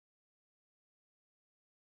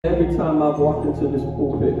Every time I've walked into this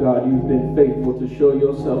pulpit, God, you've been faithful to show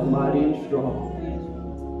yourself mighty and strong.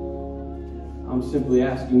 I'm simply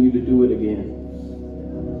asking you to do it again.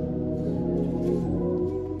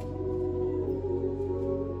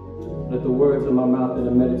 Let the words of my mouth and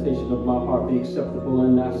the meditation of my heart be acceptable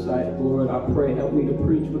in thy sight. Lord, I pray, help me to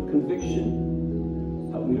preach with conviction.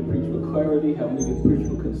 Help me to preach with clarity. Help me to preach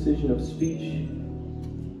with concision of speech.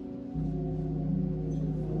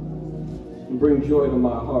 And bring joy to my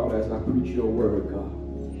heart as I preach your word, God.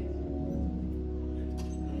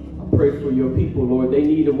 I pray for your people, Lord. They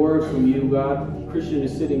need a word from you, God. Christian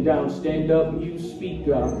is sitting down. Stand up. You speak,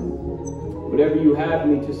 God. Whatever you have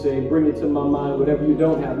me to say, bring it to my mind. Whatever you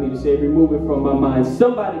don't have me to say, remove it from my mind.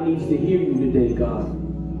 Somebody needs to hear you today, God.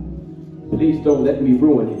 Please don't let me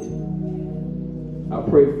ruin it. I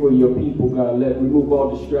pray for your people, God. Remove all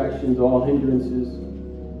distractions, all hindrances.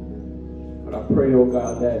 But I pray, oh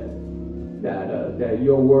God, that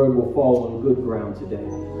your word will fall on good ground today.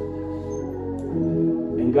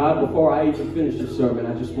 And God, before I even finish the sermon,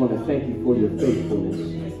 I just want to thank you for your faithfulness.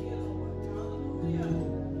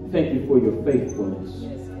 Thank you for your faithfulness.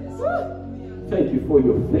 Thank you for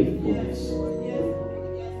your faithfulness.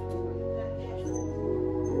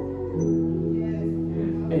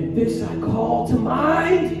 And this I call to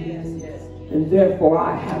mind, and therefore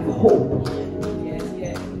I have hope.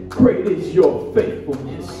 Great is your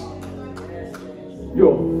faithfulness.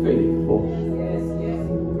 You're faithful.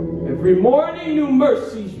 Every morning new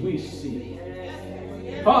mercies we see.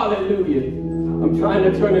 Hallelujah. I'm trying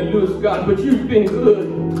to turn it loose, God, but you've been good.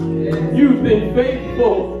 You've been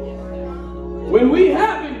faithful. When we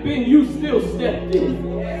haven't been, you still stepped in.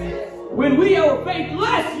 When we are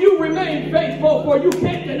faithless, you remain faithful, for you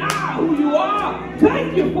can't deny who you are.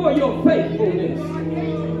 Thank you for your faithfulness.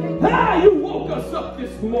 You woke us up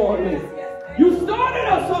this morning. You started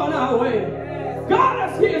us on our way. Got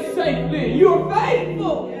us here safely. You're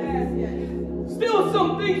faithful. Still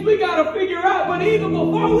some things we got to figure out, but even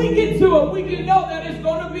before we get to it, we can know that it's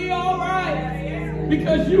going to be all right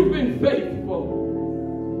because you've been faithful.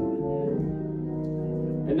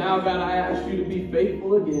 And now, God, I ask you to be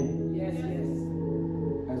faithful again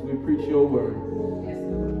as we preach your word.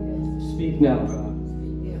 Speak now, God.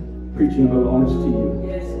 Preaching belongs to you.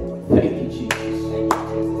 Thank you, Jesus.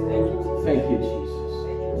 Thank you, Jesus.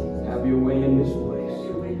 Have your way in this place.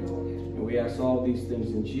 And we ask all these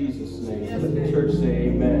things in Jesus' name. Let the church say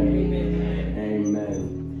amen. Amen.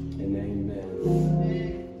 And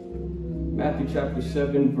amen. Matthew chapter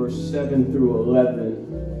 7, verse 7 through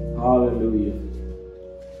 11. Hallelujah.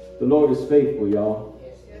 The Lord is faithful, y'all.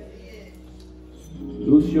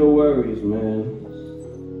 Loose your worries, man.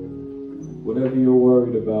 Whatever you're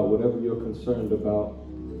worried about, whatever you're concerned about,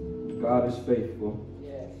 God is faithful.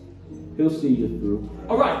 He'll see you through.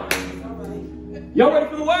 All right. Y'all ready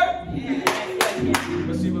for the word?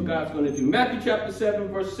 Let's see what God's going to do. Matthew chapter 7,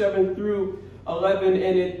 verse 7 through 11,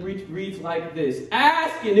 and it reads like this.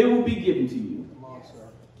 Ask, and it will be given to you.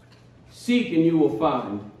 Seek, and you will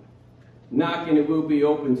find. Knock, and it will be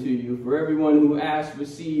open to you. For everyone who asks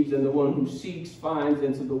receives, and the one who seeks finds,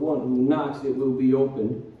 and to the one who knocks it will be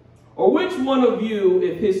opened. Or which one of you,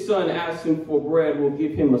 if his son asks him for bread, will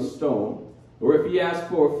give him a stone? Or if he asks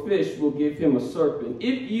for a fish, will give him a serpent?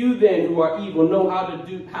 If you then, who are evil, know how to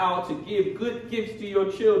give good gifts to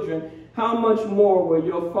your children, how much more will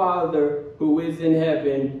your Father who is in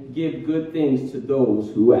heaven give good things to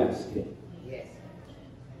those who ask him? Yes.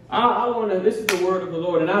 This is the word of the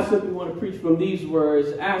Lord, and I simply want to preach from these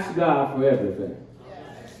words. Ask God for everything.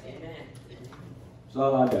 Yes. Amen. That's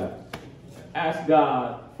all I got. Ask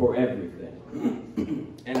God for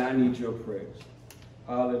everything. And I need your prayers.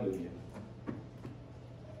 Hallelujah.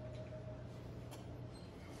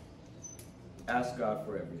 Ask God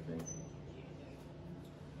for everything.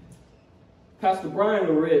 Pastor Brian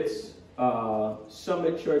Loritz,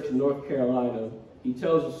 Summit Church in North Carolina, he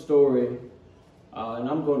tells a story, and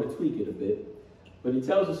I'm going to tweak it a bit, but he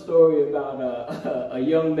tells a story about a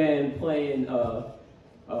young man playing,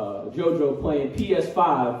 JoJo playing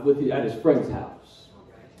PS5 at his friend's house.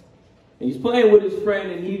 And he's playing with his friend,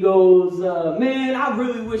 and he goes, man, I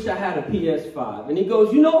really wish I had a PS5. And he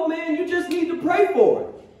goes, you know, man, you just need to pray for it.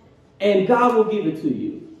 And God will give it to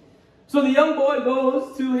you. So the young boy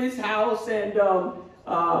goes to his house, and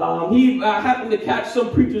he happened to catch some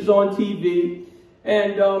preachers on TV.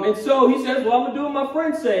 And so he says, well, I'm going to do what my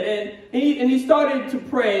friend said. And he started to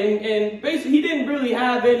pray. And basically, he didn't really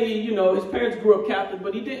have any, his parents grew up Catholic,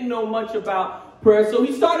 but he didn't know much about prayer. So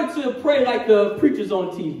he started to pray like the preachers on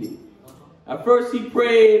TV. At first, he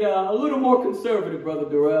prayed a little more conservative, Brother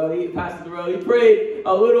Durrell. Pastor Durrell. He prayed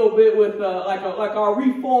a little bit with like our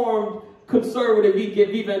Reformed conservative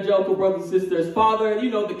evangelical brothers and sisters. Father, you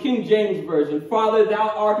know, the King James Version. Father, thou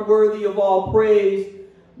art worthy of all praise.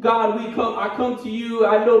 God, I come to you.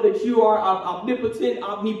 I know that you are omnipotent,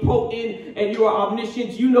 omnipotent, and you are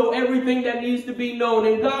omniscient. You know everything that needs to be known.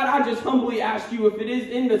 And God, I just humbly ask you, if it is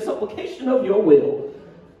in the supplication of your will,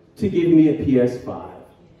 to give me a PS5.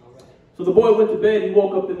 So the boy went to bed. He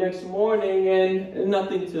woke up the next morning, and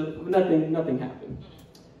nothing happened.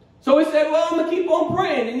 So he said, well, I'm going to keep on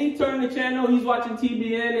praying. And he turned the channel. He's watching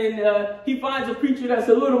TBN, and he finds a preacher that's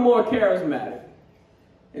a little more charismatic.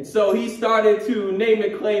 And so he started to name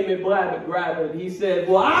it, claim it, blab it, grab it. He said,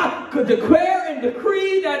 well, I could declare and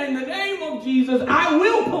decree that in the name of Jesus, I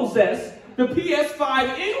will possess the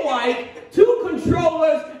PS5 in white, 2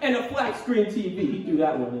 controllers, and a flat screen TV. He threw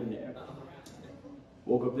that one in there.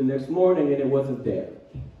 Woke up the next morning, and it wasn't there.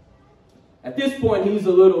 At this point, he's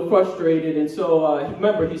a little frustrated, and so,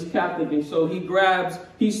 remember, he's Catholic, and so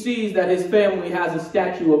he sees that his family has a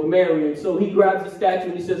statue of Mary, and so he grabs the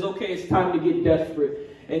statue, and he says, okay, it's time to get desperate.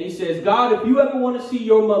 And he says, God, if you ever want to see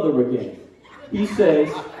your mother again, he says,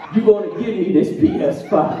 you're going to give me this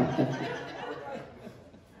PS5.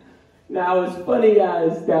 Now, as funny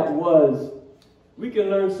as that was, we can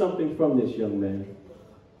learn something from this young man.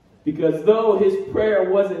 Because though his prayer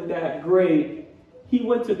wasn't that great, he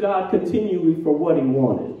went to God continually for what he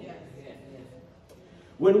wanted.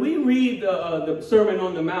 When we read the Sermon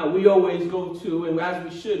on the Mount, we always go to, and as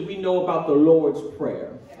we should, we know about the Lord's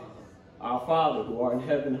Prayer. Our Father, who art in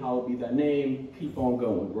heaven, hallowed be thy name. Keep on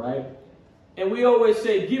going, right? And we always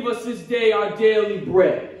say, give us this day our daily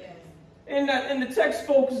bread. And the text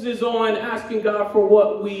focuses on asking God for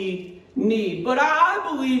what we need. But I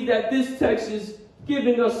believe that this text is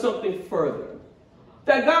giving us something further.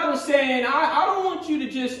 That God is saying, I don't want you to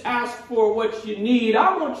just ask for what you need.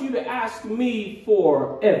 I want you to ask me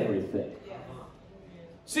for everything.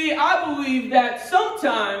 See, I believe that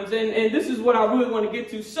sometimes, and this is what I really want to get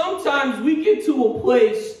to, sometimes we get to a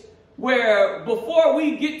place where before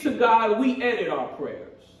we get to God, we edit our prayers.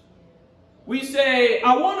 We say,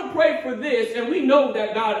 I want to pray for this, and we know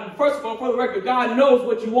that God, first of all, for the record, God knows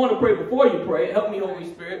what you want to pray before you pray. Help me, Holy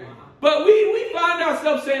Spirit. But we find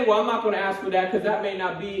ourselves saying, well, I'm not going to ask for that because that may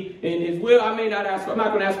not be in his will. I'm not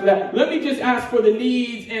going to ask for that. Let me just ask for the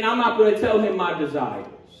needs, and I'm not going to tell him my desires.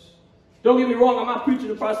 Don't get me wrong, I'm not preaching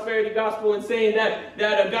the prosperity gospel and saying that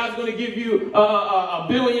God's going to give you $1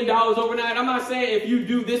 billion overnight. I'm not saying if you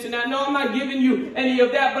do this and that. No, I'm not giving you any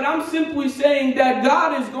of that. But I'm simply saying that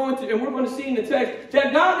God is going to, and we're going to see in the text,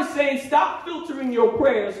 that God is saying, stop filtering your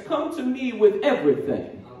prayers. Come to me with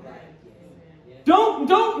everything.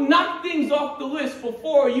 Don't knock things off the list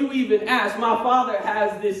before you even ask. My father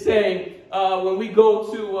has this saying, when we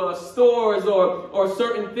go to stores or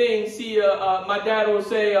certain things, my dad will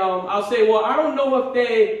say, I'll say, well, I don't know if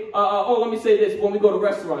they, let me say this, when we go to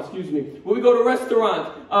restaurants, when we go to restaurants,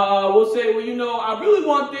 we'll say, well, you know, I really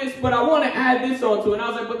want this, but I want to add this onto it. And I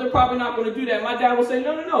was like, but they're probably not going to do that. My dad will say,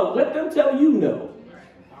 no, let them tell you no.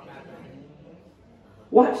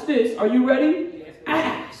 Watch this. Are you ready?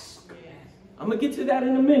 Ask. I'm going to get to that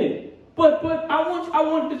in a minute. But I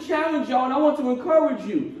want to challenge y'all, and I want to encourage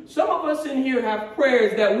you. Some of us in here have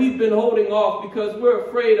prayers that we've been holding off because we're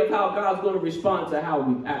afraid of how God's going to respond to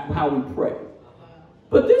how we pray.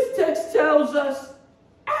 But this text tells us,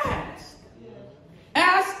 ask.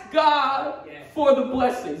 Ask God for the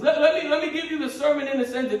blessings. Let me give you the sermon in a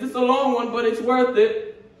sentence. It's a long one, but it's worth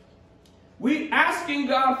it. We asking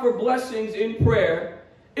God for blessings in prayer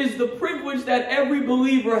is the privilege that every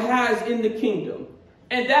believer has in the kingdom.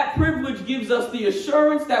 And that privilege gives us the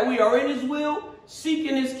assurance that we are in his will,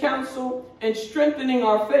 seeking his counsel, and strengthening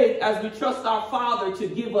our faith as we trust our Father to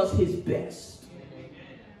give us his best.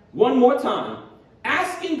 One more time.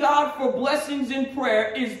 Asking God for blessings in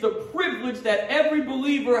prayer is the privilege that every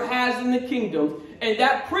believer has in the kingdom. And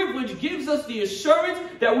that privilege gives us the assurance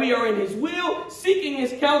that we are in his will, seeking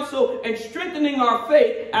his counsel, and strengthening our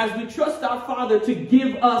faith as we trust our Father to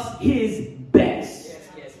give us his best.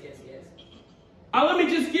 Yes. Let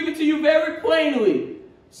me just give it to you very plainly.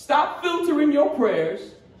 Stop filtering your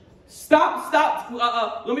prayers. Stop.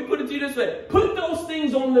 Let me put it to you this way. Put those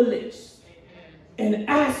things on the list and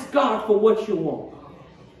ask God for what you want.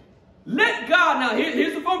 Let God, now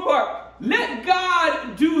here's the fun part. Let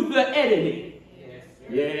God do the editing.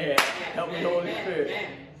 Yeah, help me, Holy Spirit.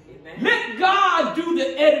 Let God do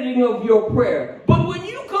the editing of your prayer. But when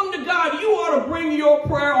you come to God, you ought to bring your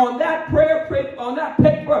prayer on that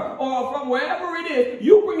paper, or from wherever it is.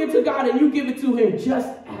 You bring it to God and you give it to him just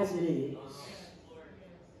as it is.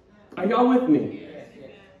 Are y'all with me?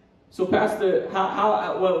 So, Pastor,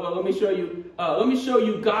 well, let me show you. Let me show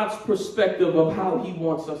you God's perspective of how He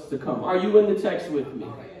wants us to come. Are you in the text with me?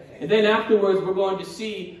 And then afterwards, we're going to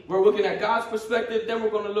see. We're looking at God's perspective. Then we're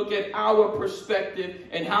going to look at our perspective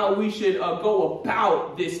and how we should go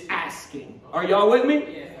about this asking. Are y'all with me?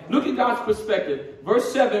 Yeah. Look at God's perspective.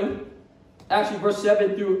 Verse 7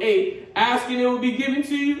 through 8. Ask and it will be given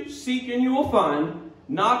to you. Seek and you will find.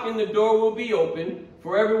 Knock and the door will be open.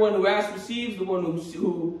 For everyone who asks receives, the one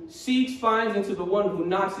who seeks finds, and to the one who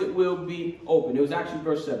knocks it will be open. It was actually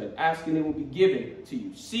verse 7. Ask and it will be given to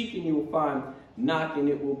you. Seek and you will find. Knock and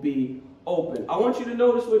it will be open. I want you to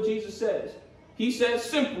notice what Jesus says. He says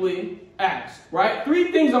simply, ask. Right?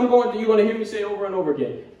 Three things you're going to hear me say over and over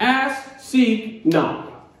again. Ask, seek, knock.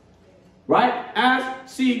 Right?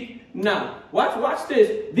 Ask, seek, knock. Watch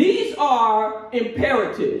this. These are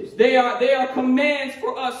imperatives. They are commands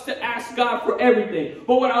for us to ask God for everything.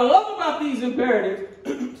 But what I love about these imperatives,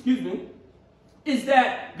 excuse me, is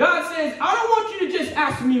that God says, I don't want you to just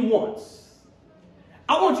ask me once.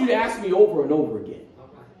 I want you to ask me over and over again.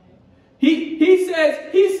 He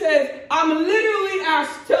says, I'm literally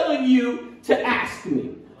telling you to ask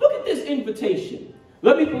me. Look at this invitation.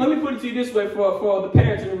 Let me put it to you this way for the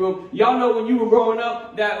parents in the room. Y'all know when you were growing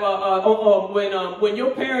up that when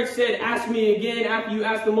your parents said ask me again after you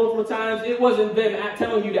asked them multiple times, it wasn't them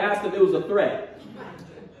telling you to ask them, it was a threat.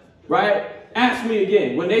 Right? Ask me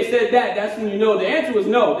again. When they said that, that's when you know the answer was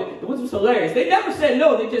no. It was hilarious. They never said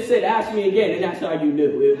no. They just said ask me again, and that's how you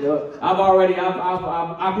knew. I've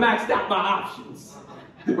maxed out my options.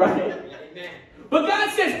 Right? But God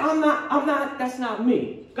says, I'm not, that's not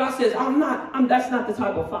me. God says, that's not the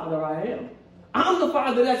type of father I am. I'm the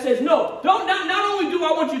father that says, no, not only do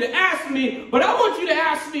I want you to ask me, but I want you to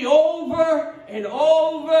ask me over and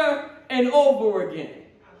over and over again.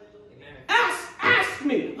 Ask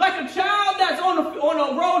me. Like a child that's on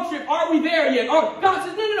a road trip, are we there yet? God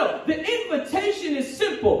says, no. The invitation is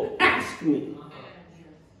simple. Ask me.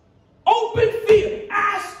 Open fear.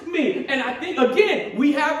 Ask me. And I think, again,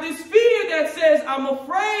 we have this fear that says, I'm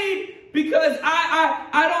afraid because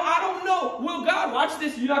I don't know. Will God, watch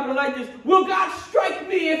this, you're not going to like this. Will God strike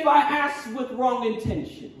me if I ask with wrong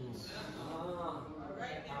intentions?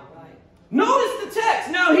 Notice the text.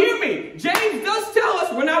 Now hear me. James does tell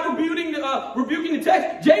us, we're not rebuking the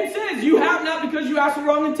text. James says, you have not because you ask with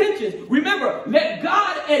wrong intentions. Remember, let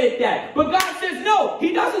God edit that. But God says, no,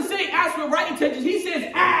 he doesn't say ask with right intentions. He says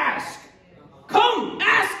ask. Come,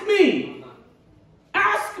 ask me.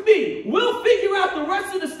 Ask me. We'll figure out the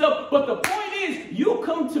rest of the stuff. But the point is, you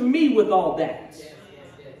come to me with all that.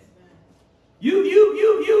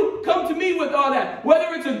 You come to me with all that.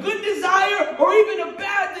 Whether it's a good desire or even a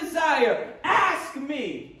bad desire, ask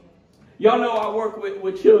me. Y'all know I work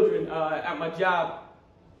with children at my job.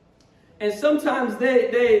 And sometimes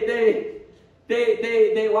they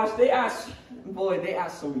ask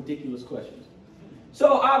some ridiculous questions.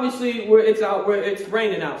 So obviously it's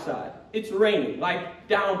raining outside. It's raining, like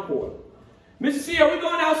downpour. Mrs. C, are we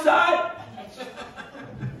going outside?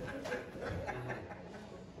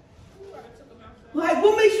 Like,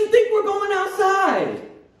 what makes you think we're going outside?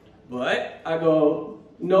 But I go,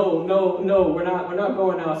 no, we're not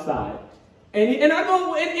going outside. And I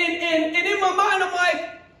go, and in my mind, I'm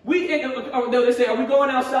like, they say, are we going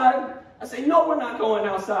outside? I say, no, we're not going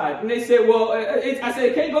outside. And they say, well, I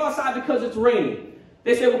say, can't go outside because it's raining.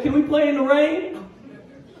 They say, well, can we play in the rain?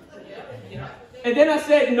 And then I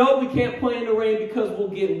said, no, we can't play in the rain because we'll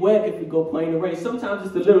get wet if we go play in the rain. Sometimes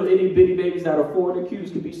it's the little itty bitty babies that are 4 and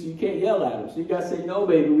accused could be, so you can't yell at them. So you got to say, no,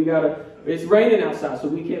 baby, it's raining outside, so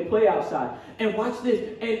we can't play outside. And watch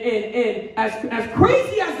this. And as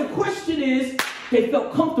crazy as the question is, they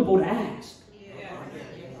felt comfortable to ask.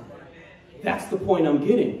 That's the point I'm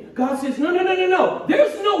getting. God says, no.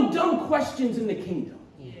 There's no dumb questions in the kingdom.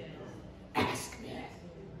 Ask me.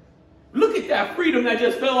 Look at that freedom that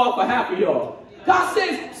just fell off of half of y'all. God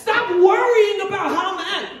says, stop worrying about how I'm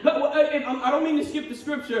at. I don't mean to skip the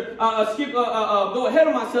scripture, go ahead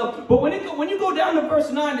of myself. But when you go down to verse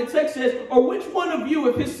 9, the text says, or which one of you,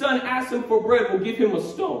 if his son asks him for bread, will give him a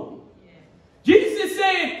stone? Jesus is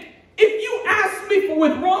saying, if you ask me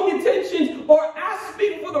with wrong intentions, or ask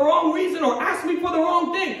me for the wrong reason, or ask me for the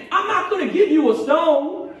wrong thing, I'm not going to give you a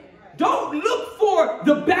stone. Don't look for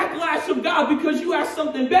the backlash of God because you asked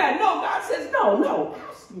something bad. No, God says, no,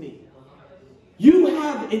 ask me. You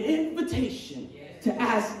have an invitation to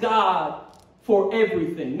ask God for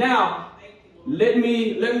everything. Now, let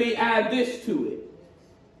me add this to it.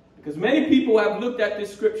 Because many people have looked at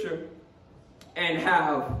this scripture and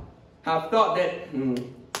have thought that,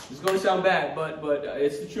 it's going to sound bad, but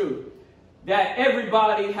it's the truth, that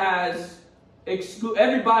everybody has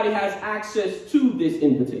everybody has access to this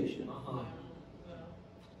invitation.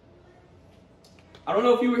 I don't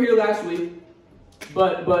know if you were here last week,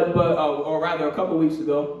 or rather a couple weeks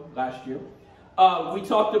ago, last year. We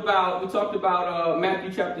talked about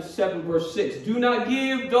Matthew chapter 7, verse 6. Do not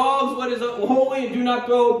give dogs what is holy, and do not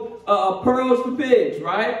throw pearls to pigs,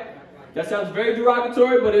 right? That sounds very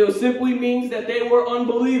derogatory, but it simply means that they were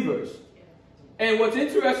unbelievers. And what's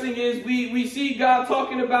interesting is we see God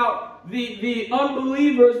talking about the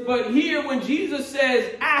unbelievers, but here when Jesus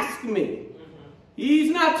says, ask me,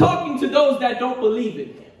 he's not talking to those that don't believe in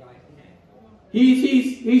him.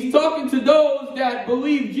 He's talking to those that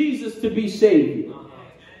believe Jesus to be Savior.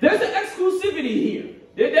 There's an exclusivity here.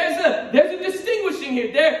 There's a distinguishing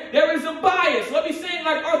here. There is a bias. Let me say it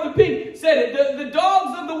like Arthur Pink said it. The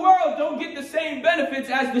dogs of the world don't get the same benefits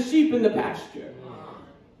as the sheep in the pasture.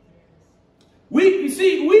 We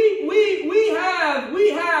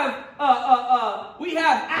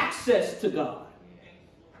have access to God.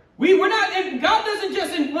 God doesn't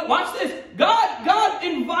just, watch this. God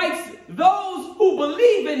invites those who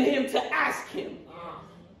believe in him to ask him.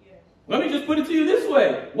 Let me just put it to you this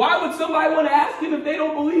way. Why would somebody want to ask him if they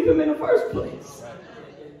don't believe him in the first place?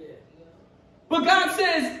 But God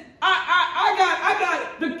says, I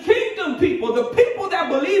got the kingdom people, the people that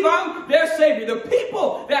believe I'm their Savior, the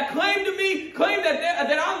people that claim to me, claim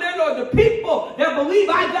that I'm their Lord, the people that believe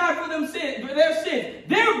I died for their sins.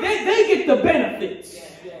 They get the benefits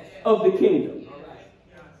of the kingdom.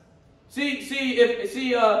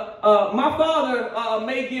 My father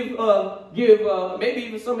may give maybe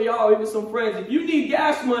even some of y'all, even some friends, if you need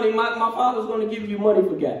gas money, my father's going to give you money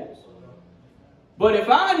for gas. But if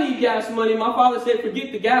I need gas money, my father said,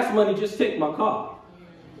 forget the gas money, just take my car.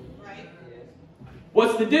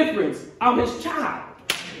 What's the difference? I'm his child.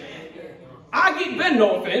 I get,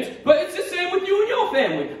 no offense, but it's the same with you and your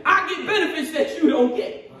family. I get benefits that you don't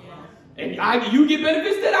get. And you get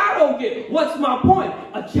benefits that I don't get. What's my point?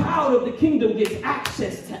 A child of the kingdom gets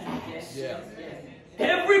access to ask. Yeah.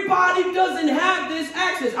 Everybody doesn't have this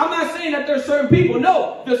access. I'm not saying that there's certain people.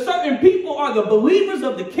 No, the certain people are the believers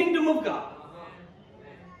of the kingdom of God.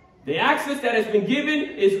 The access that has been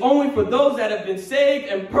given is only for those that have been saved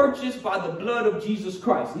and purchased by the blood of Jesus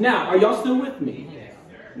Christ. Now, are y'all still with me?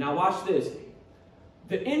 Now watch this.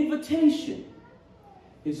 The invitation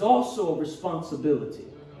is also a responsibility.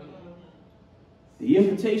 The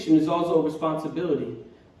invitation is also a responsibility.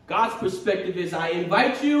 God's perspective is I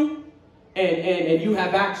invite you and you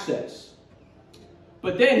have access.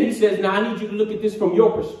 But then he says, now I need you to look at this from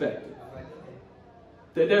your perspective.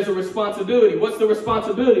 That there's a responsibility. What's the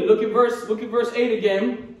responsibility? Look at verse 8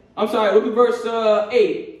 again. I'm sorry, look at verse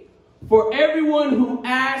 8. For everyone who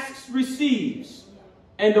asks receives,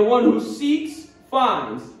 and the one who seeks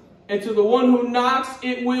finds, and to the one who knocks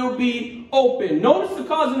it will be open. Notice the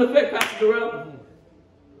cause and effect, Pastor Darrell.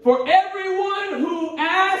 For everyone who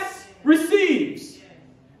asks receives.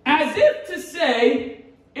 As if to say,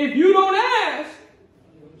 if you don't ask,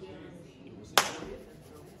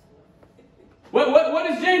 what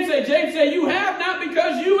does James say? James said, you have not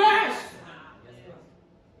because you asked.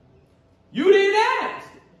 You didn't ask.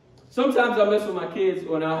 Sometimes I mess with my kids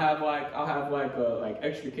when I'll have like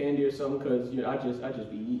extra candy or something because I just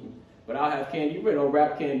be eating. But I'll have candy,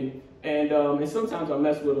 wrap candy. And sometimes I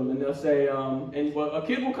mess with them, and they'll say, a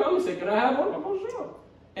kid will come and say, can I have one? I'm like, oh, sure.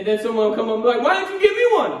 And then someone will come up and be like, why didn't you give me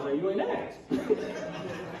one? I was like, you ain't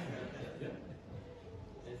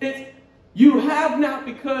asked. You have not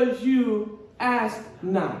because you ask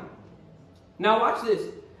not. Now watch this.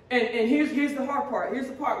 And here's the hard part. Here's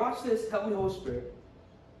the part. Watch this. Help me, Holy Spirit.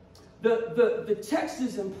 The text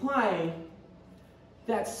is implying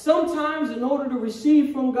that sometimes in order to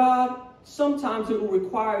receive from God, sometimes it will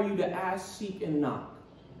require you to ask, seek, and knock.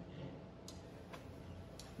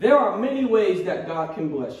 There are many ways that God can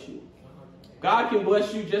bless you. God can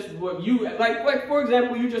bless you just what you, like for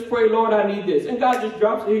example, you just pray, Lord, I need this. And God just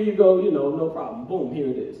drops it, here you go, no problem. Boom, here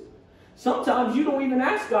it is. Sometimes you don't even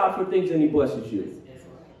ask God for things and he blesses you.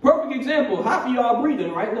 Perfect example, half of y'all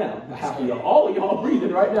breathing right now. Half of y'all, all of y'all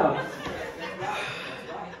breathing right now.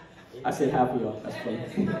 I said half of y'all, that's funny.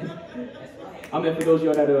 I meant for those of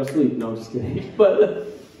y'all that are asleep. No, I'm just kidding. But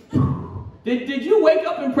did you wake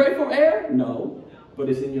up and pray for air? No, but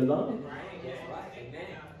it's in your lungs.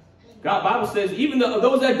 God, Bible says, even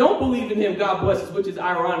those that don't believe in him, God blesses, which is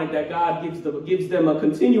ironic that God gives them a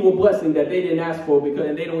continual blessing that they didn't ask for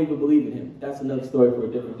and they don't even believe in him. That's another story for a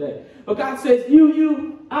different day. But God says,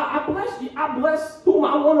 I bless you. I bless whom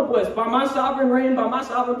I want to bless. By my sovereign reign, by my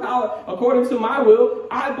sovereign power, according to my will,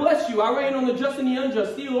 I bless you. I reign on the just and the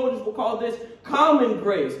unjust. Theologians will call this common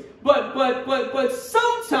grace. But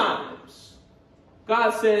sometimes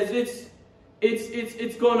God says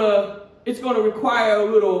it's gonna require a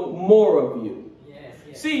little more of you.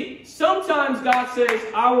 Yes. See, sometimes God says,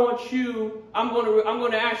 I'm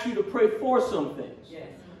gonna ask you to pray for some things. Yes.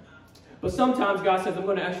 But sometimes God says, I'm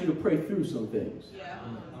gonna ask you to pray through some things. Yeah.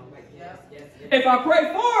 Yes. If I pray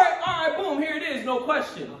for it, all right, boom, here it is, no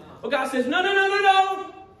question. But God says, no.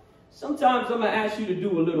 Sometimes I'm gonna ask you to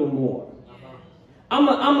do a little more. I'm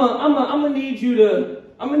gonna need you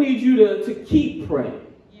to keep praying.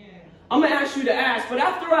 I'm gonna ask you to ask, but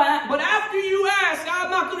after you ask, I'm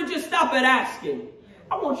not gonna just stop at asking.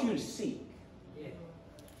 I want you to seek.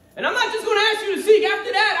 And I'm not just gonna ask you to seek.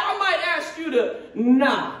 After that, I might ask you to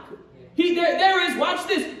knock. There is, watch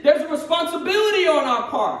this, there's a responsibility on our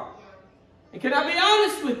part. And can I be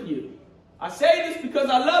honest with you? I say this because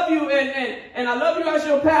I love you and I love you as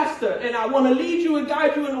your pastor, and I want to lead you and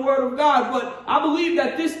guide you in the Word of God, but I believe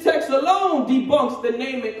that this text alone debunks the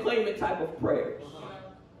name it, claim it type of prayers.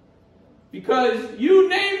 Because you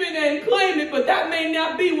name it and claim it, but that may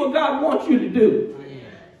not be what God wants you to do.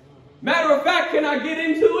 Matter of fact, can I get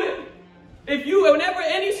into it? Whenever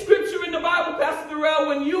any scripture in the Bible, Pastor Darrell,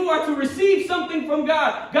 when you are to receive something from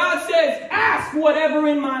God, God says, ask whatever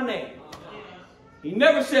in my name. He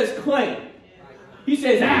never says claim. He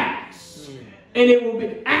says ask. And it will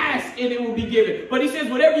be asked and it will be given. But he says,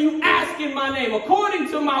 whatever you ask in my name, according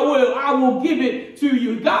to my will, I will give it to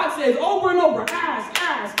you. God says over and over, ask.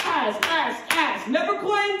 Never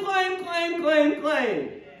claim.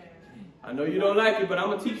 I know you don't like it, but I'm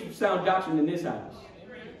going to teach you sound doctrine in this house.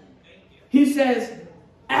 He says,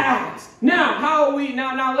 ask. Now, how are we?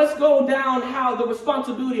 Now let's go down how the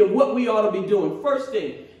responsibility of what we ought to be doing. First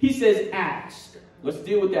thing, he says, ask. Let's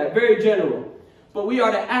deal with that. Very general. But we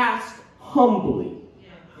are to ask humbly.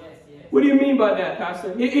 What do you mean by that,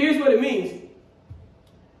 Pastor? Here's what it means.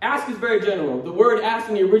 Ask is very general. The word ask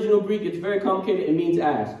in the original Greek, it's very complicated. It means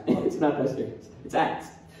ask. It's not that serious. It's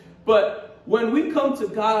ask. But when we come to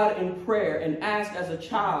God in prayer and ask as a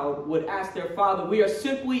child would ask their father, we are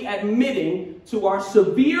simply admitting to our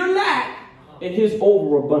severe lack in his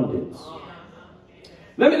overabundance.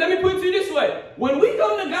 Let me put it to you this way. When we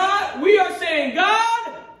come to God, we are saying,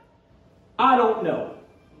 God, I don't know.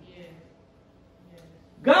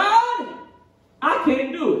 God, I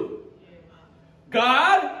can't do it.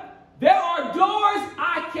 God, there are doors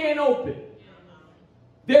I can't open.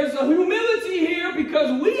 There's a humility here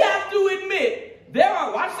because we have to admit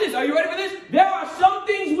watch this, are you ready for this? There are some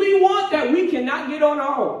things we want that we cannot get on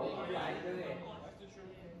our own.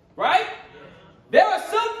 Right? There are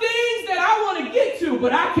some things that I want to get to,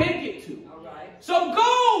 but I can't get to. Some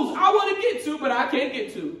goals I want to get to, but I can't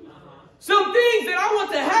get to. Some things that I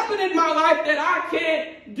want to happen in my life that I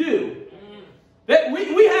can't do. That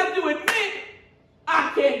we have to admit,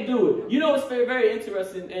 I can't do it. You know, it's very, very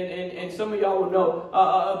interesting, and some of y'all will know,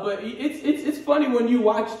 but it's funny when you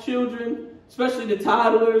watch children, especially the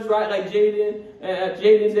toddlers, right, like Jaden,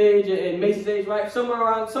 Jaden's age and Mason's age, right, somewhere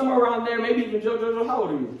around there, maybe even JoJo, how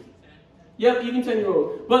old are you? Yep, even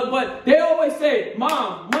 10-year-olds. But they always say,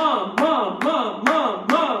 Mom.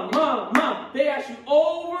 They ask you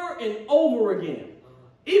over and over again.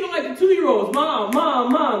 Even like the 2-year-olds,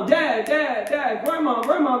 Mom, Dad,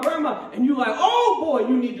 Grandma. And you're like, oh boy,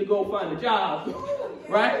 you need to go find a job.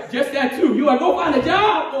 Right? Just that too. You're like, go find a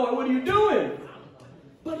job, boy. What are you doing?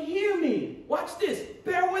 But hear me. Watch this.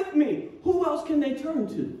 Bear with me. Who else can they turn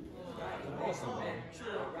to?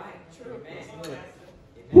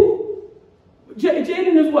 Who?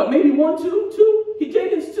 Jaden is what? Maybe 1, 2?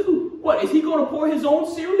 Jaden's 2. What? Is he going to pour his own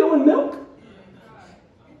cereal and milk?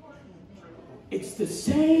 It's the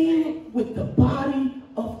same with the body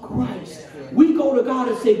of Christ. We go to God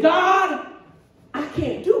and say, God, I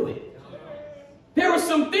can't do it. There are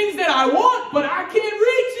some things that I want, but I can't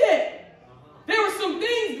reach it. There are some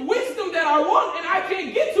things, wisdom that I want, and I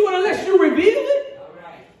can't get to it unless you reveal it.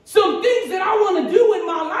 Some things that I want to do in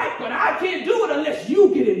my life, but I can't do it unless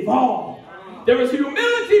you get involved. There is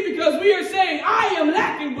humility because we are saying, I am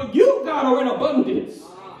lacking, but you, God, are in abundance.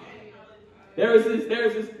 There's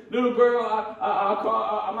this little girl,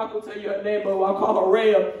 I'm not going to tell you her name, but I'll call her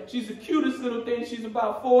Rhea. She's the cutest little thing. She's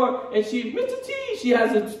about 4, and she's Mr. T. She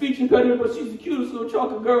has a speech impediment, but she's the cutest little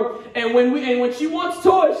chocolate girl. And when she wants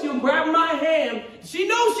toys, she'll grab my hand. She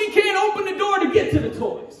knows she can't open the door to get to the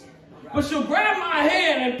toys. But she'll grab my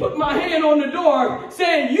hand and put my hand on the door,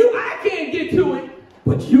 saying, I can't get to it,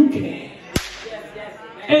 but you can.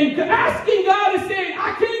 And asking God and saying,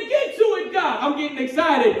 I can't get to it, God. I'm getting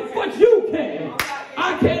excited, but you can.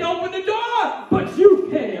 I can't open the door, but you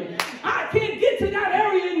can. I can't get to that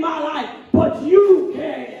area in my life, but you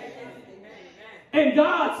can. And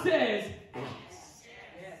God says,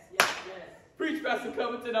 ask. Preach, Pastor.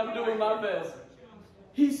 and I'm doing my best.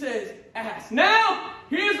 He says, ask. Now,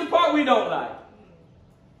 here's the part we don't like.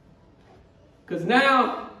 Because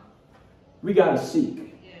now, we got to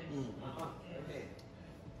seek.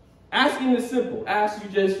 Asking is simple. Ask, you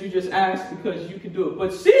just ask because you can do it.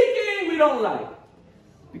 But seeking, we don't like.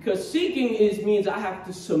 Because seeking means I have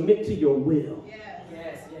to submit to your will. Yes.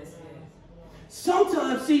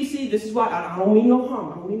 Sometimes, see, this is why I don't mean no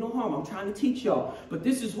harm. I'm trying to teach y'all. But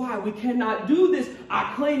this is why we cannot do this.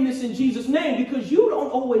 I claim this in Jesus' name because you don't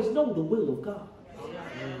always know the will of God.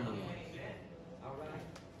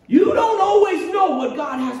 You don't always know what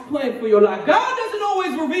God has planned for your life. God doesn't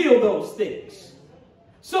always reveal those things.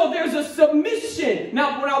 So there's a submission.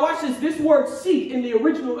 Now, when I watch this word seek in the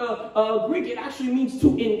original Greek, it actually means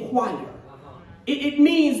to inquire. It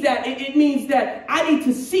means that I need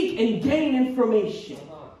to seek and gain information.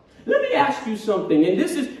 Let me ask you something, and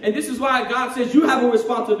this is why God says you have a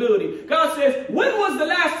responsibility. God says, when was the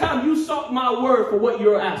last time you sought my word for what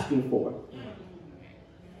you're asking for?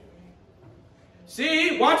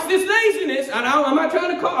 See, watch this laziness. I'm not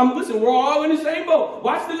trying to call. Listen, we're all in the same boat.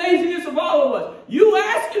 Watch the laziness of all of us. You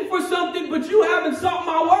asking for something, but you haven't sought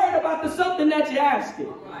my word about the something that you're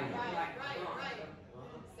asking. Right.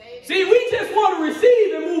 See, we just want to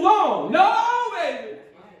receive and move on. No, baby.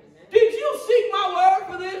 Did you seek my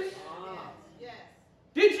word for this?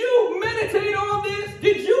 Did you meditate on this?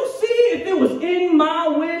 Did you see if it was in my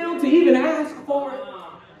will to even ask for it?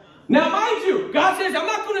 Now, mind you, God says, I'm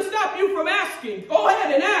not going to stop you from asking. Go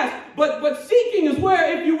ahead and ask. But seeking is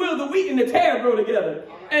where, if you will, the wheat and the tare grow together.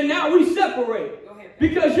 And now we separate.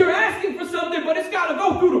 Because you're asking for something, but it's got to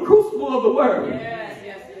go through the crucible of the word. Yes.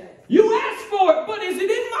 You asked for it, but is it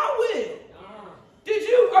in my will?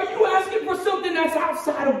 Are you asking for something that's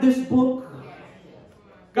outside of this book?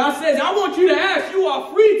 God says, I want you to ask. You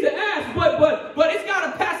are free to ask, but it's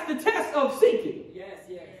got to pass the test of seeking. Yes.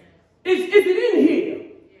 Is it in here?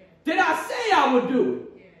 Did I say I would do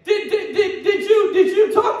it? Did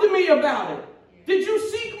you talk to me about it? Did you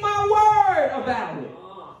seek my word about it?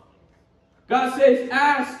 God says,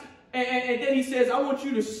 ask, and then he says, I want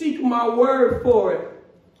you to seek my word for it.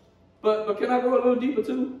 But can I go a little deeper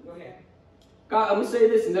too? Go ahead. God, I'm going to say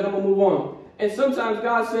this and then I'm going to move on. And sometimes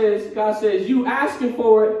God says, you asking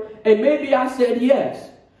for it, and maybe I said yes.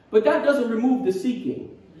 But that doesn't remove the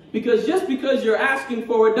seeking. Because just because you're asking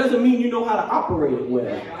for it doesn't mean you know how to operate it well.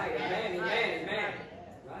 Amen.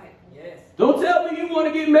 Right. Yes. Don't tell me you want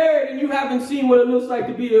to get married and you haven't seen what it looks like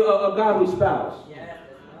to be a godly spouse.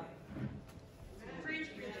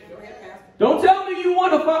 Don't tell me you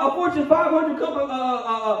want a Fortune 500 company,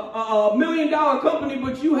 $1 million company,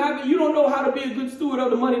 but you don't know how to be a good steward of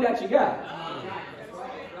the money that you got.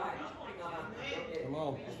 Come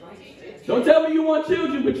on. Don't tell me you want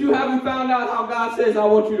children, but you haven't found out how God says, I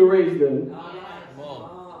want you to raise them. Come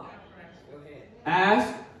on.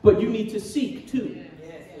 Ask, but you need to seek too.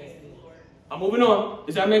 I'm moving on.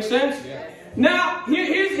 Does that make sense? Yes. Now,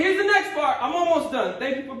 here's the next part. I'm almost done.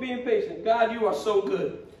 Thank you for being patient. God, you are so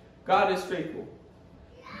good. God is faithful.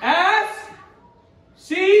 Ask,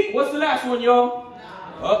 seek. What's the last one, y'all?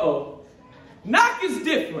 Uh-oh. Knock is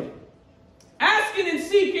different. Asking and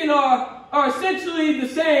seeking are essentially the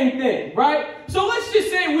same thing, right? So let's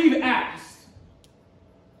just say we've asked.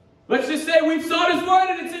 Let's just say we've sought his word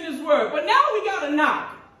and it's in his word. But now we got to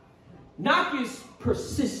knock. Knock is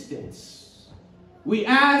persistence. We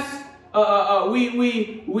ask,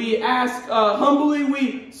 we ask humbly,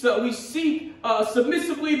 we seek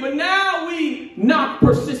submissively, but now we knock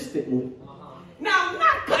persistently. Now,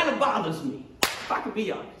 knock kind of bothers me, if I can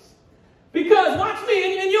be honest. Because, watch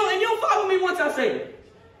me, and you'll follow me once I say it.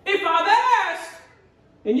 If I've asked,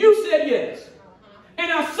 and you said yes,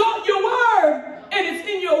 and I sought your word, and it's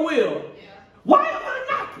in your will, why am I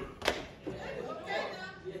knocking?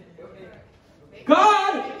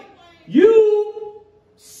 God, you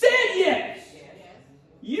said yes.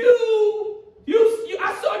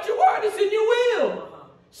 I sought your word, it's in your will.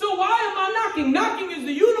 So why am I knocking? Knocking is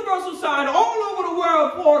the universal sign all over the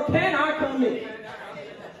world for, can I come in?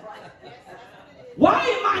 Why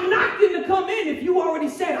am I knocking to come in if you already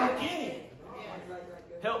said I can?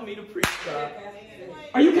 Help me to preach, God.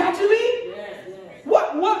 Are you catching me?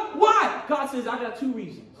 Why? God says, I got two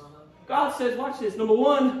reasons. God says, watch this. Number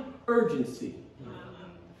one, urgency.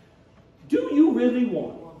 Do you really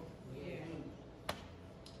want it?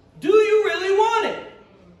 Do you really want it?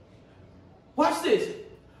 Watch this.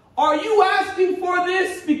 Are you asking for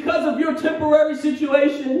this because of your temporary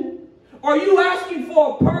situation? Are you asking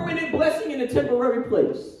for a permanent blessing in a temporary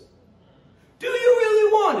place? Do you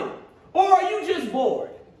really want it? Or are you just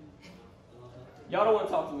bored? Y'all don't want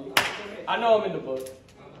to talk to me. I know I'm in the book.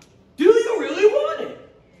 Do you really want it?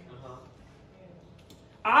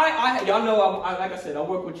 y'all know, like I said, I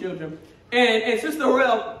work with children. And Sister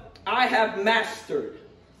Horrell, I have mastered.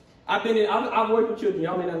 I've worked with children,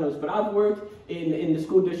 y'all may not know this, but I've worked in the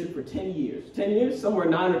school district for 10 years. 10 years? Somewhere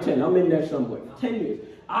 9 or 10. I'm in there somewhere. 10 years.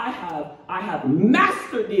 I have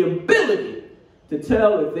mastered the ability to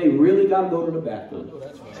tell if they really got to go to the bathroom.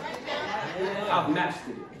 I've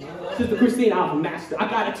mastered it. Sister Christine, I've mastered it. I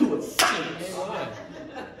got it to a science.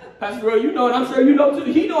 Pastor Earl, you know it. I'm sure you know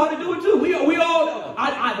too. He know how to do it too. We all know.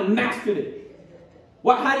 I've mastered it.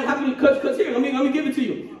 Well, because here, let me give it to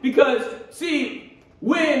you. Because, see,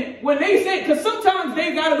 when they say, because sometimes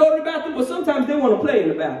they got to go to the bathroom, but sometimes they want to play in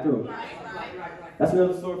the bathroom. That's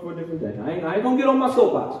another story for a different day. I ain't going to get on my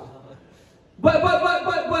soapbox. But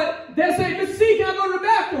they say, Mr. C, can I go to the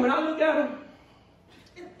bathroom? And I look at them.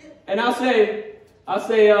 And I'll say,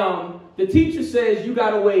 the teacher says you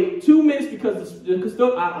got to wait 2 minutes because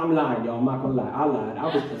I'm lying, y'all. I'm not going to lie. I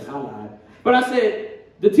lied. But I said,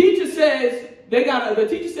 the teacher says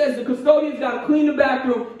the custodian's got to clean the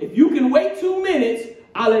bathroom. If you can wait 2 minutes,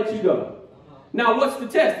 I'll let you go. Now, what's the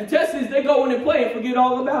test? The test is they go in and play and forget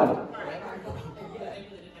all about it.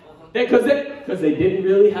 Because they didn't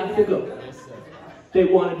really have to go. They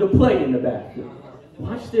wanted to play in the bathroom.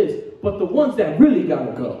 Watch this. But the ones that really got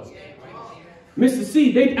to go, Mr.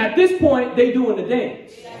 C, at this point, they doing the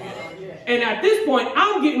dance. And at this point,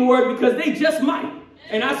 I'm getting worried because they just might.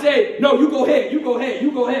 And I say, no, you go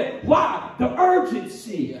ahead. Why? The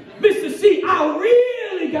urgency. Mr. C, I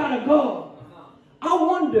really got to go. I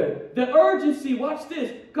wonder, the urgency, watch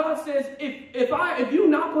this. God says, if you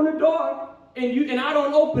knock on the door and I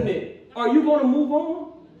don't open it, are you going to move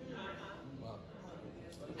on?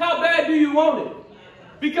 How bad do you want it?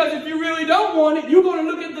 Because if you really don't want it, you're going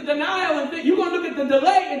to look at the denial and you're going to look at the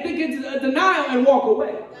delay and think it's a denial and walk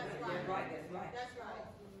away. That's right.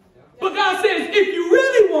 But God says, if you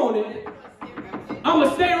really want it, I'm going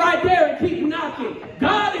to stay right there and keep knocking.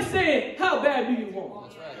 God is saying, how bad do you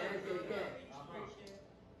want it?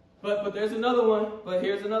 But there's another one. But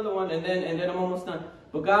here's another one, and then I'm almost done.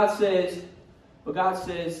 But God says,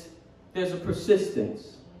 there's a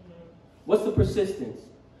persistence. What's the persistence?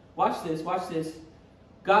 Watch this.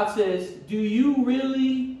 God says, do you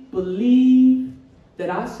really believe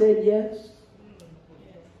that I said yes?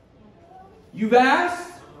 You've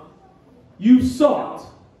asked, you've sought,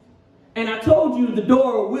 and I told you the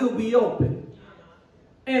door will be open.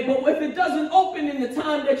 But if it doesn't open in the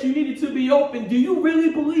time that you need it to be open, do you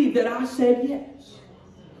really believe that I said yes?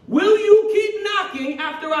 Will you keep knocking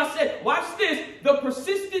after I said, watch this, the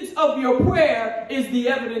persistence of your prayer is the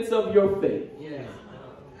evidence of your faith. Yeah.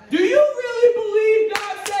 Do you really believe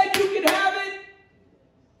God said you can have it?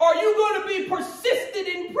 Or are you going to be persistent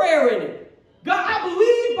in prayer in it? God, I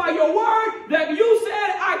believe by your word that you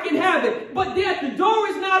said I can have it. But yet the door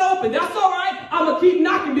is not open. That's all right. I'm going to keep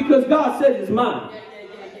knocking because God says it's mine.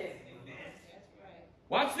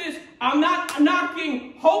 Watch this. I'm not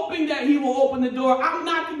knocking hoping that he will open the door. I'm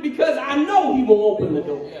knocking because I know he will open the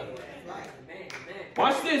door.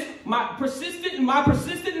 Watch this. My persistent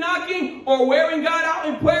knocking or wearing God out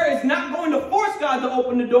in prayer is not going to force God to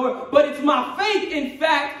open the door, but it's my faith, in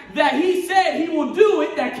fact, that he said he will do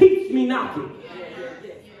it that keeps me knocking.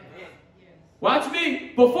 Watch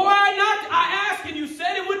me. Before I knocked, I asked and you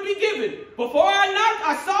said it would be given. Before I knocked,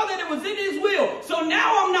 I saw that it was in his will. So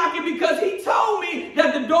now I'm knocking because he told me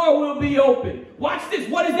that the door will be open. Watch this.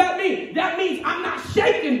 What does that mean? That means I'm not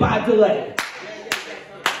shaken by delay.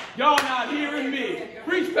 Y'all not hearing me.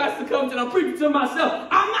 Preach, Pastor Compton. I'm preaching to myself.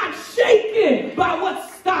 I'm not shaken by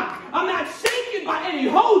what's stopped. I'm not shaken by any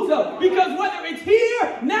holds up. Because whether it's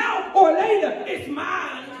here, now, or later, it's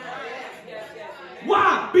mine.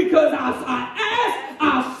 Why? Because I asked,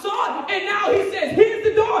 I sought, and now he says, here's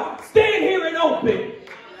the door. Stand here and open.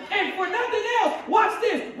 And for nothing else, watch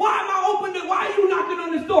this. Why am I opening? Why are you knocking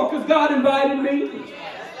on this door? Because God invited me.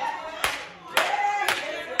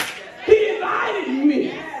 He invited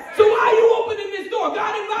me. So why are you opening this door?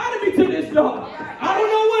 God invited me to this door. I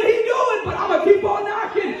don't know what he's doing, but I'm going to keep on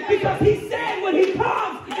knocking because he said when he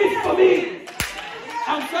comes, it's for me.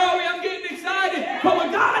 I'm sorry, I'm getting excited, but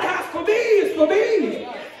what God has for me is for me.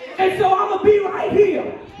 And so I'm going to be right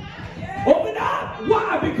here. Open up.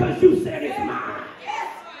 Why? Because you said it's mine.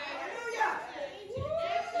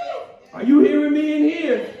 Are you hearing me in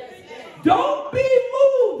here? Don't be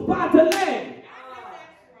moved by delay.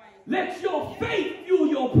 Let your faith fuel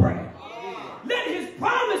your prayer. Let his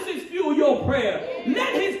promises fuel your prayer.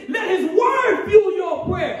 Let his word fuel your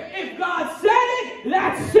prayer. If God said it,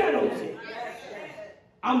 that settles it.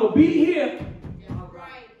 I'm going to be here.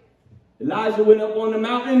 Elijah went up on the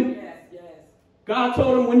mountain. God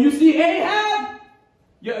told him, when you see Ahab,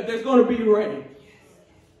 there's going to be rain.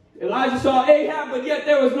 Elijah saw Ahab, but yet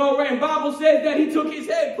there was no rain. Bible says that he took his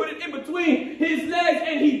head, put it in between his legs,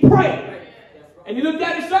 and he prayed. And he looked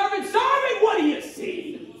at his servant. Servant, what do you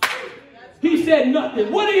see? He said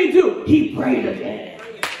nothing. What did he do? He prayed again.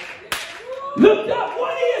 Looked up.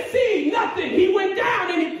 What do you see? Nothing. He went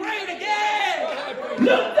down and he prayed again.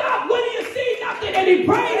 Looked up. What do you see? Nothing. And he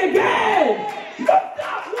prayed again. Looked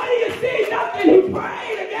up. What do you see? Nothing. He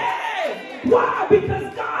prayed again. Why?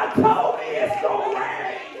 Because God told me it's going to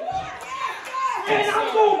rain. And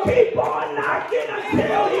I'm going to keep on knocking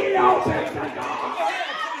until he opens the door.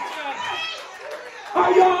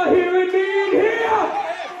 Are y'all hearing me in here?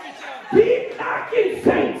 Keep knocking,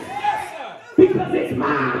 saints. Because it's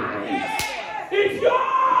mine. It's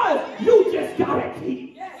yours. You just got to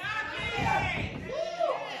keep.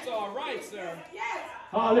 It's all right, sir.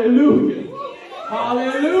 Hallelujah.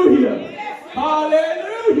 Hallelujah.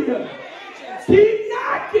 Hallelujah. Keep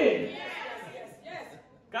knocking.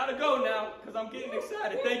 Gotta go now, because I'm getting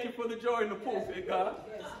excited. Thank you for the joy in the pulpit, God.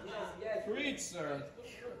 Preach, sir.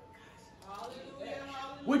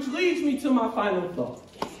 Which leads me to my final thought.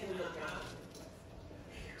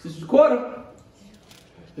 Sister Quarter,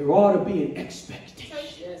 there ought to be an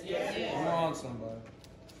expectation. Come on, somebody.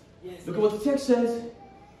 Look at what the text says.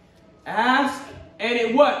 Ask, and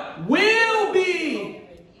it what? Will be.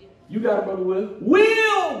 You got it, Brother Will.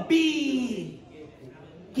 Will be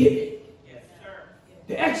given.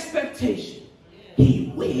 The expectation.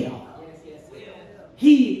 He will.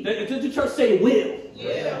 He, the church say will.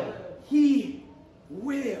 He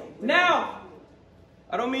will. Now,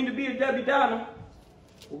 I don't mean to be a Debbie Downer,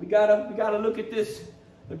 but we gotta look at this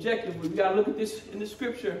objectively. We gotta look at this in the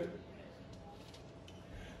scripture.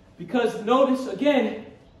 Because notice again,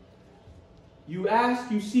 you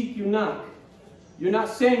ask, you seek, you knock. You're not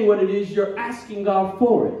saying what it is, you're asking God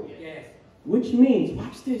for it. Yes. Which means,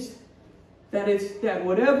 watch this, that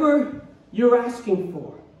whatever you're asking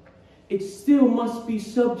for, it still must be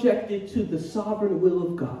subjected to the sovereign will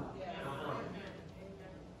of God.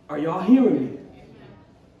 Are y'all hearing me?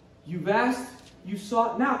 You've asked, you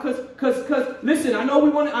sought. Now, because listen, I know we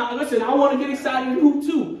want to, I want to get excited and hoop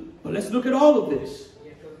too, but let's look at all of this.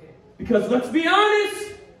 Because let's be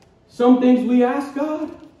honest, some things we ask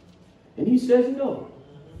God, and he says no.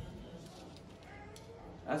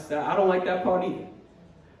 I don't like that part either.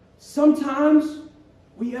 Sometimes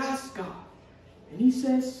we ask God, and he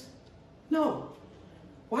says no.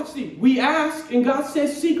 Watch this. We ask, and God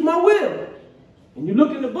says, seek my will. And you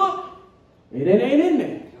look in the book, and it ain't in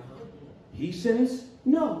there. He says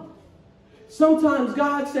no. Sometimes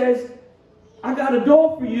God says, I got a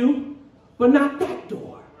door for you, but not that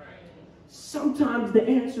door. Sometimes the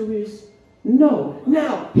answer is no.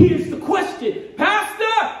 Now, here's the question. Pastor,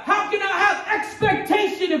 how can I have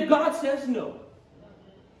expectation if God says no?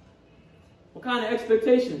 What kind of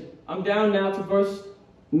expectation? I'm down now to verse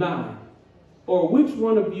 9. Or which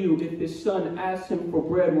one of you, if his son asks him for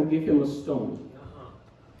bread, will give him a stone?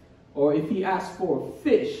 Or if he asks for a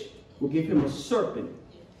fish, will give him a serpent?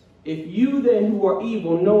 If you then who are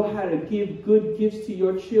evil know how to give good gifts to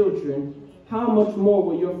your children, how much more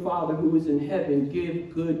will your Father who is in heaven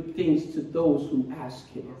give good things to those who ask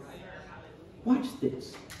him? Watch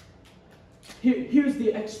this. Here's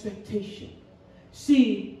the expectation.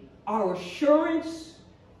 See, our assurance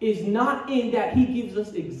is not in that he gives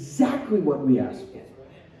us exactly what we ask for.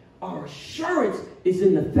 Our assurance is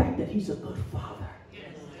in the fact that he's a good Father.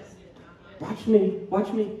 Watch me,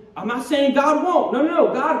 watch me. I'm not saying God won't.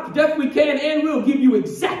 No. God definitely can and will give you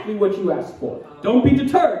exactly what you ask for. Don't be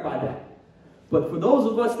deterred by that. But for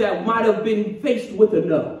those of us that might have been faced with a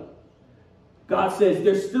no, God says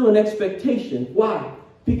there's still an expectation. Why?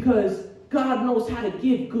 Because God knows how to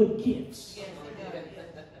give good gifts.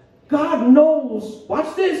 God knows,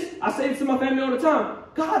 watch this. I say this to my family all the time.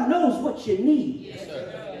 God knows what you need. Yes,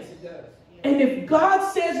 sir. And if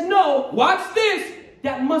God says no, watch this.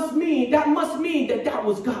 That must mean that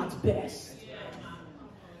was God's best.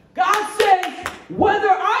 God says, whether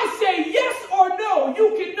I say yes or no,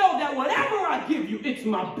 you can know that whatever I give you, it's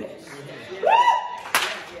my best.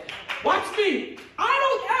 Watch me. I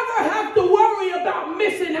don't ever have to worry about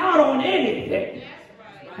missing out on anything.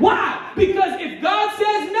 Why? Because if God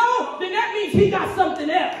says no, then that means he got something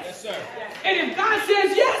else. Yes, sir. And if God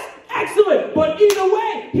says yes, excellent. But either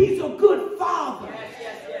way, he's a good Father.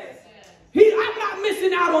 I'm not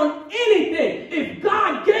missing out on anything. If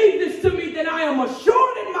God gave this to me, then I am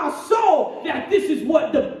assured in my soul that this is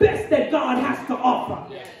what the best that God has to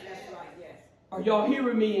offer. Yes. Are y'all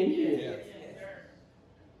hearing me in here? Yes.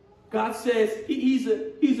 God says he's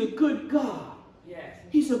a good God. Yes.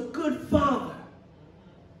 He's a good Father.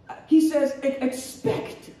 He says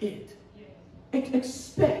expect it.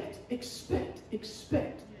 Expect. Expect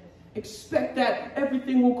that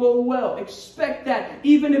everything will go well. Expect that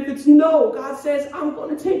even if it's no, God says, I'm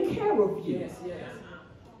going to take care of you. Yes, yes.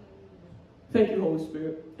 Thank you, Holy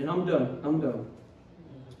Spirit. And I'm done.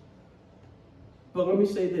 But let me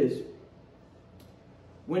say this.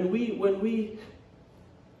 When we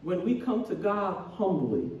come to God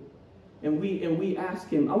humbly and we ask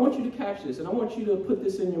him, I want you to catch this and I want you to put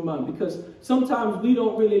this in your mind, because sometimes we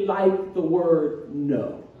don't really like the word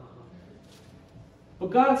no. But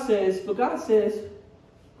God says,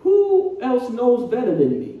 who else knows better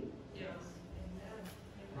than me?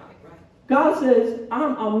 God says,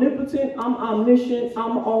 I'm omnipotent, I'm omniscient,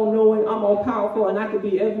 I'm all-knowing, I'm all-powerful, and I can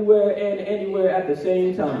be everywhere and anywhere at the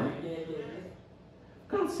same time.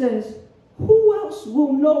 God says, who else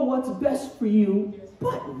will know what's best for you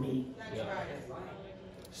but me?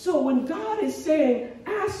 So when God is saying,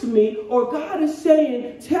 ask me, or God is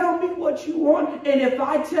saying, tell me what you want, and if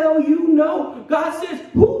I tell you no, God says,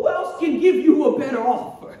 who else can give you a better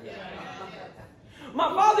offer? My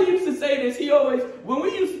father used to say this. He always, when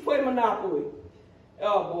we used to play Monopoly,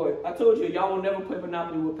 oh boy, I told you, y'all will never play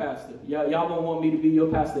Monopoly with Pastor. Y'all won't want me to be your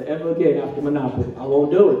pastor ever again after Monopoly. I won't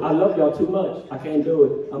do it. I love y'all too much. I can't do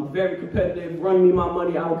it. I'm very competitive. Run me my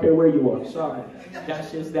money. I don't care where you are. Sorry. That's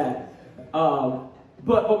just that.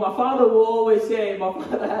 But my father will always say, my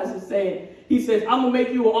father has this saying, he says, I'm going to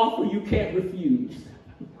make you an offer you can't refuse.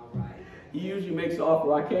 He usually makes an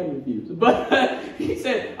offer I can refuse. But he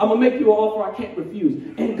said, I'm going to make you an offer I can't refuse.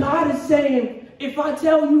 And God is saying, if I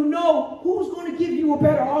tell you no, who's going to give you a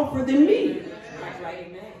better offer than me?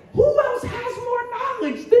 Who else has more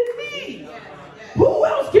knowledge than me? Who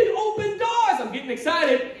else can open doors? I'm getting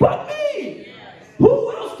excited. But me.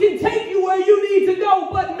 Who else can take you where you need to go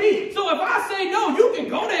but me? So if I say no, you can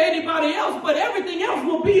go to anybody else, but everything else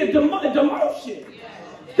will be a demotion.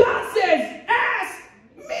 God says, ask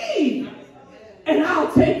me, and I'll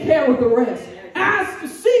take care of the rest.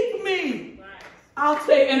 Seek me. I'll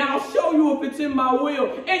show you if it's in my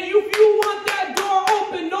will. And if you want that door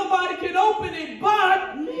open, nobody can open it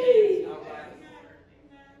but me.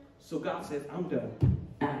 So God says, I'm done.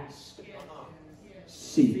 Ask,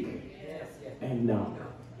 seek, and knock.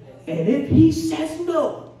 And if he says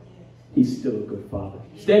no, he's still a good father.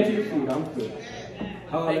 Stand to your feet. I'm good.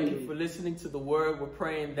 Thank you for listening to the word. We're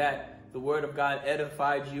praying that the word of God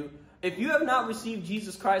edified you. If you have not received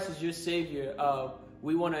Jesus Christ as your Savior,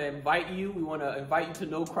 we want to invite you. We want to invite you to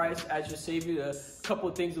know Christ as your Savior. A couple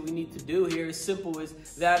of things that we need to do here is simple, is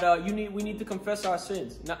that we need to confess our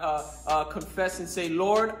sins. Confess and say,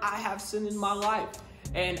 Lord, I have sin in my life,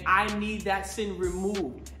 and I need that sin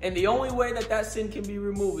removed. And the only way that sin can be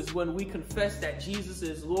removed is when we confess that Jesus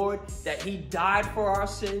is Lord, that he died for our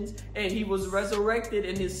sins, and he was resurrected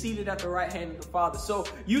and is seated at the right hand of the Father. So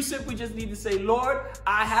you simply just need to say, Lord,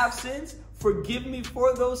 I have sins. Forgive me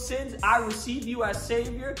for those sins. I receive you as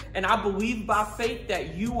Savior, and I believe by faith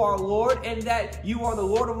that you are Lord and that you are the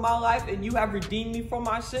Lord of my life, and you have redeemed me from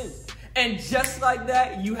my sins. And just like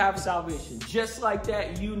that, you have salvation. Just like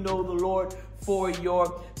that, you know the Lord for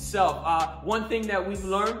yourself. One thing that we've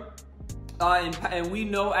learned, and we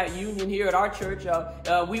know at Union here at our church,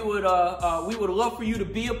 we would love for you to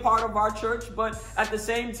be a part of our church. But at the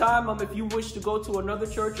same time, if you wish to go to another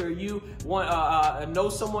church, or you want know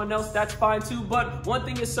someone else, that's fine too. But one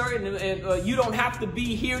thing is certain, and you don't have to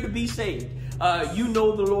be here to be saved. You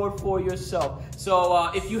know the Lord for yourself.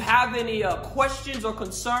 So if you have any questions or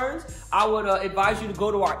concerns, I would advise you to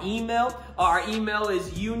go to our email. Our email is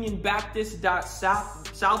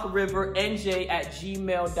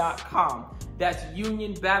unionbaptist.southriverNJ@gmail.com. That's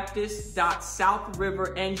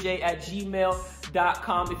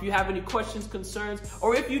unionbaptist.southriverNJ@gmail.com. If you have any questions, concerns,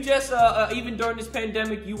 or if you just, even during this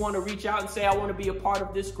pandemic, you want to reach out and say, I want to be a part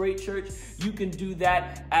of this great church, you can do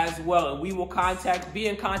that as well. And we will be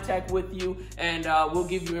in contact with you, and we'll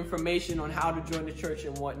give you information on how to join the church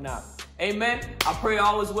and whatnot. Amen. I pray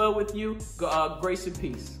all is well with you. Grace and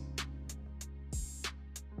peace.